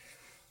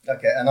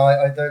 Okay, and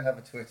I don't have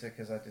a Twitter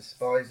because I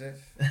despise it.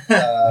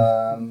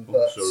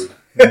 But sorry.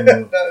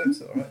 No,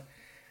 it's all right.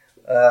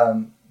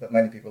 But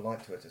many people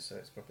like Twitter, so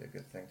it's probably a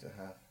good thing to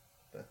have.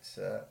 But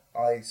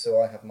I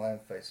have my own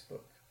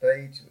Facebook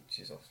page, which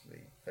is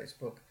obviously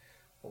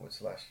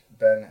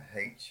Facebook.com/Ben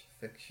H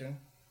Fiction.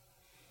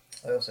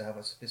 I also have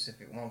a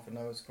specific one for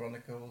Noah's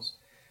Chronicles,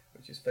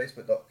 which is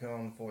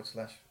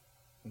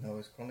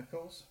Facebook.com/Noah's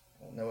Chronicles,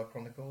 or Noah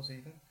Chronicles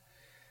even.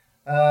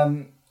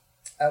 And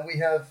we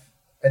have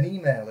an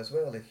email as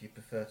well, if you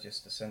prefer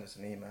just to send us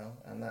an email,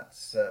 and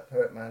that's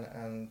Poetman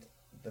and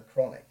The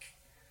Chronic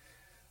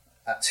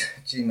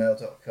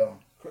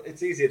 @gmail.com.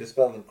 It's easier to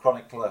spell than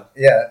chronicler.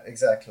 Yeah,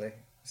 exactly.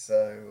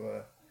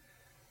 So,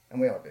 and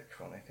we are a bit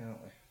chronic,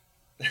 aren't we?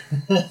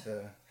 But,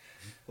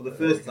 well, the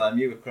first time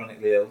you were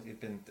chronically ill,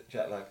 you'd been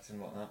jet lagged and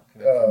whatnot.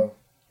 Yeah.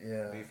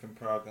 Were you from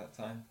Prague that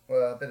time?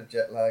 Well, a bit of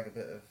jet lag, a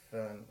bit of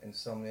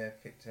insomnia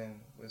kicked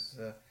in. I was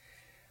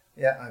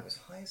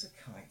high as a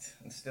kite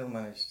and still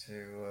managed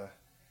to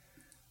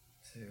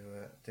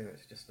do it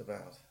just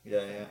about.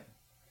 Yeah.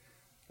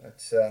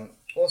 But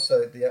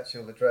also the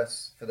actual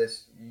address for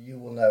this you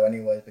will know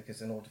anyway, because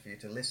in order for you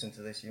to listen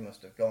to this you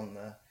must have gone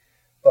there.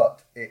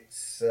 But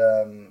it's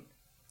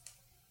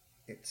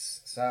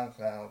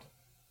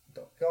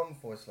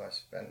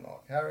soundcloud.com/Ben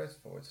Mark Harris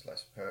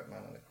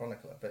 /Poetman and The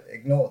Chronicler. But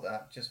ignore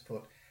that, just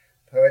put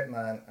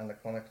Poetman and The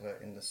Chronicler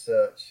in the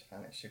search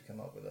and it should come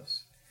up with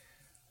us.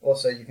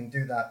 Also, you can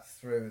do that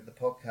through the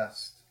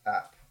podcast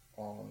app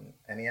on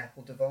any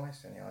Apple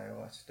device, any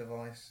iOS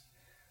device,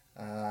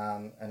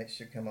 and it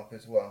should come up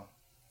as well.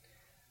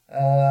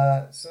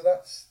 So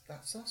that's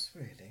us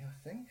really, I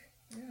think.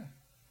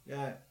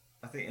 Yeah,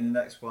 I think in the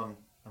next one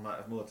I might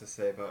have more to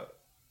say about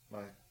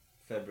my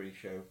February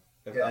show.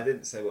 Yeah. I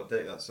didn't say what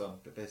date that's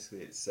on, but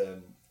basically it's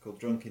called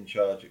Drunk in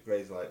Charge at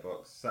Gray's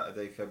Lightbox,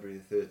 Saturday, February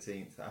the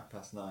 13th at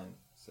 9:30.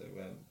 So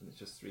it's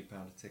just £3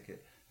 a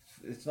ticket.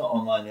 It's not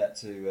online yet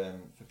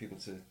for people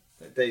to.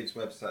 Dave's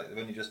website, they've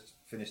only just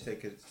finished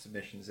taking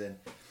submissions in.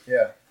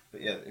 Yeah.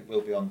 But yeah, it will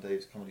be on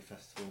Dave's Comedy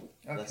Festival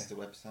Leicester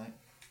website.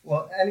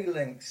 Well, any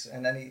links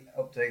and any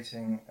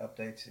upcoming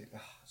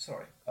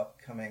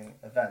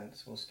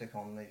events we'll stick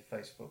on the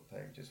Facebook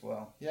page as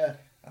well. Yeah.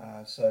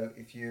 So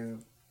if you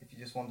if you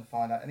just want to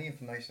find out any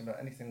information about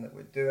anything that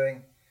we're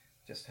doing,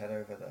 just head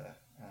over there.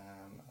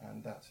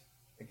 And that's,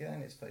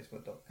 again, it's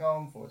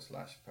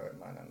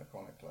facebook.com/Poetman and The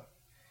Chronicler.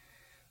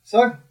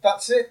 So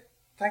that's it.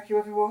 Thank you,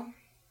 everyone.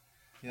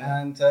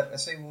 Yeah. And I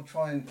say we'll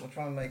try and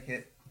make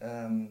it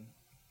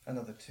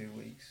another 2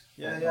 weeks.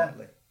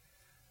 Fortnightly,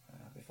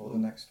 before the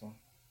next one.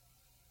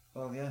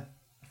 Well, yeah.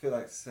 I feel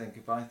like saying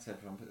goodbye to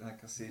everyone, but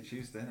like I'll see you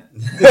Tuesday, innit?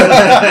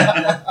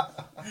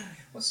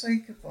 Well, say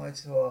goodbye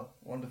to our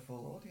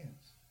wonderful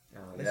audience.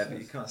 Oh, yeah, but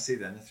you can't see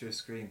them. They're through a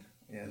screen.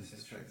 Yeah, this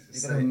is true. You've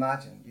Say- got to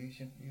imagine. Use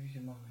your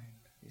mind.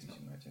 Use your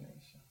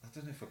imagination. I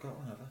don't know if I've got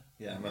one, have I?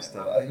 Yeah, I must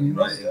have. Well, you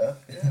must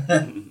have.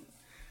 Yeah.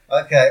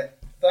 Okay.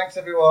 Thanks,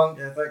 everyone.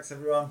 Yeah, thanks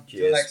everyone.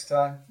 Till next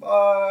time.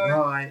 Bye.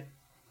 Bye.